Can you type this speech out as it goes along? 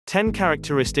10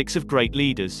 characteristics of great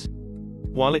leaders.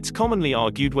 While it's commonly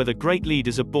argued whether great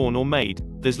leaders are born or made,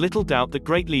 there's little doubt that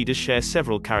great leaders share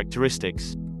several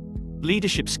characteristics.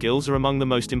 Leadership skills are among the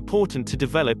most important to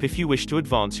develop if you wish to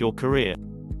advance your career.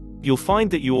 You'll find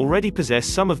that you already possess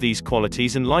some of these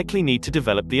qualities and likely need to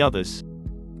develop the others.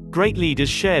 Great leaders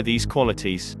share these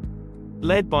qualities.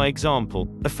 Led by example.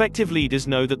 Effective leaders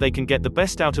know that they can get the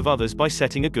best out of others by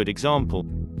setting a good example.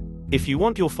 If you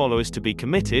want your followers to be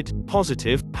committed,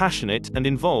 positive, passionate, and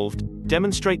involved,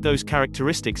 demonstrate those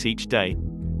characteristics each day.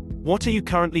 What are you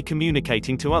currently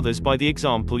communicating to others by the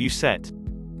example you set?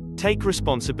 Take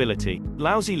responsibility.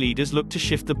 Lousy leaders look to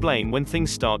shift the blame when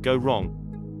things start go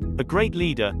wrong. A great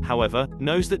leader, however,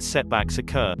 knows that setbacks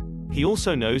occur. He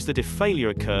also knows that if failure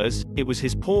occurs, it was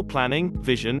his poor planning,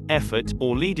 vision, effort,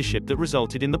 or leadership that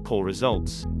resulted in the poor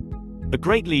results. A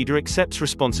great leader accepts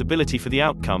responsibility for the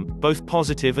outcome, both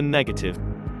positive and negative.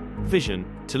 Vision.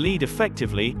 To lead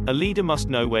effectively, a leader must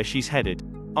know where she's headed.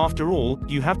 After all,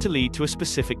 you have to lead to a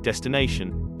specific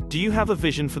destination. Do you have a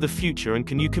vision for the future and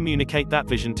can you communicate that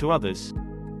vision to others?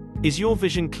 Is your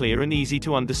vision clear and easy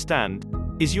to understand?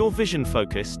 Is your vision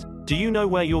focused? Do you know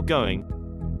where you're going?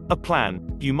 A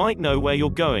plan. You might know where you're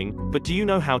going, but do you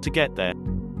know how to get there?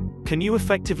 Can you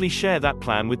effectively share that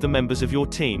plan with the members of your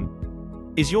team?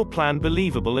 Is your plan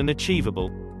believable and achievable?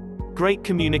 Great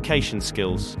communication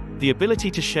skills. The ability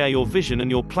to share your vision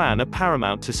and your plan are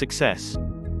paramount to success.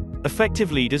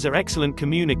 Effective leaders are excellent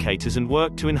communicators and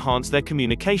work to enhance their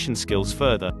communication skills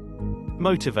further.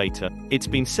 Motivator. It's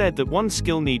been said that one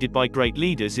skill needed by great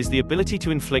leaders is the ability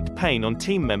to inflict pain on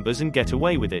team members and get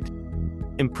away with it.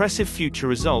 Impressive future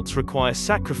results require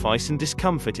sacrifice and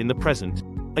discomfort in the present.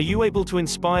 Are you able to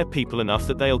inspire people enough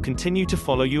that they'll continue to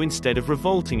follow you instead of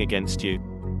revolting against you?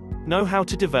 Know how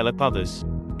to develop others.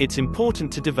 It's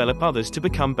important to develop others to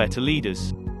become better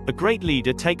leaders. A great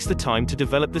leader takes the time to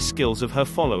develop the skills of her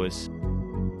followers.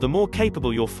 The more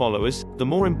capable your followers, the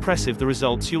more impressive the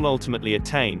results you'll ultimately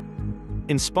attain.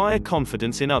 Inspire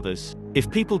confidence in others.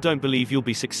 If people don't believe you'll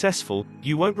be successful,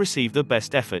 you won't receive the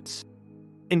best efforts.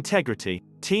 Integrity.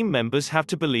 Team members have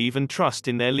to believe and trust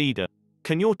in their leader.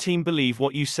 Can your team believe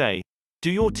what you say? Do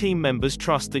your team members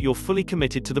trust that you're fully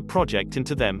committed to the project and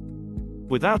to them?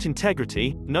 Without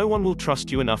integrity, no one will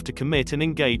trust you enough to commit and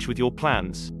engage with your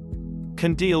plans.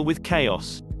 Can deal with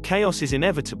chaos. Chaos is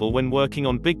inevitable when working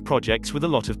on big projects with a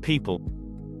lot of people.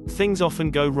 Things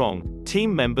often go wrong.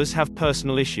 Team members have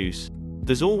personal issues.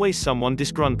 There's always someone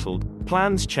disgruntled.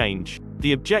 Plans change.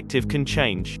 The objective can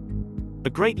change. A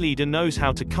great leader knows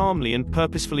how to calmly and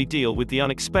purposefully deal with the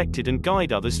unexpected and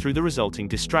guide others through the resulting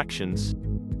distractions.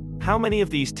 How many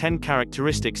of these 10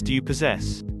 characteristics do you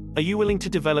possess? Are you willing to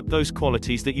develop those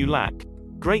qualities that you lack?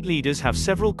 Great leaders have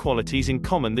several qualities in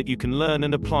common that you can learn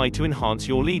and apply to enhance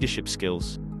your leadership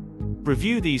skills.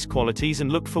 Review these qualities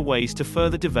and look for ways to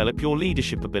further develop your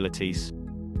leadership abilities.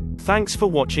 Thanks for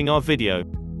watching our video.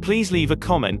 Please leave a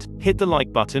comment, hit the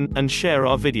like button, and share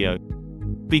our video.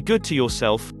 Be good to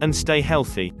yourself, and stay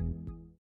healthy.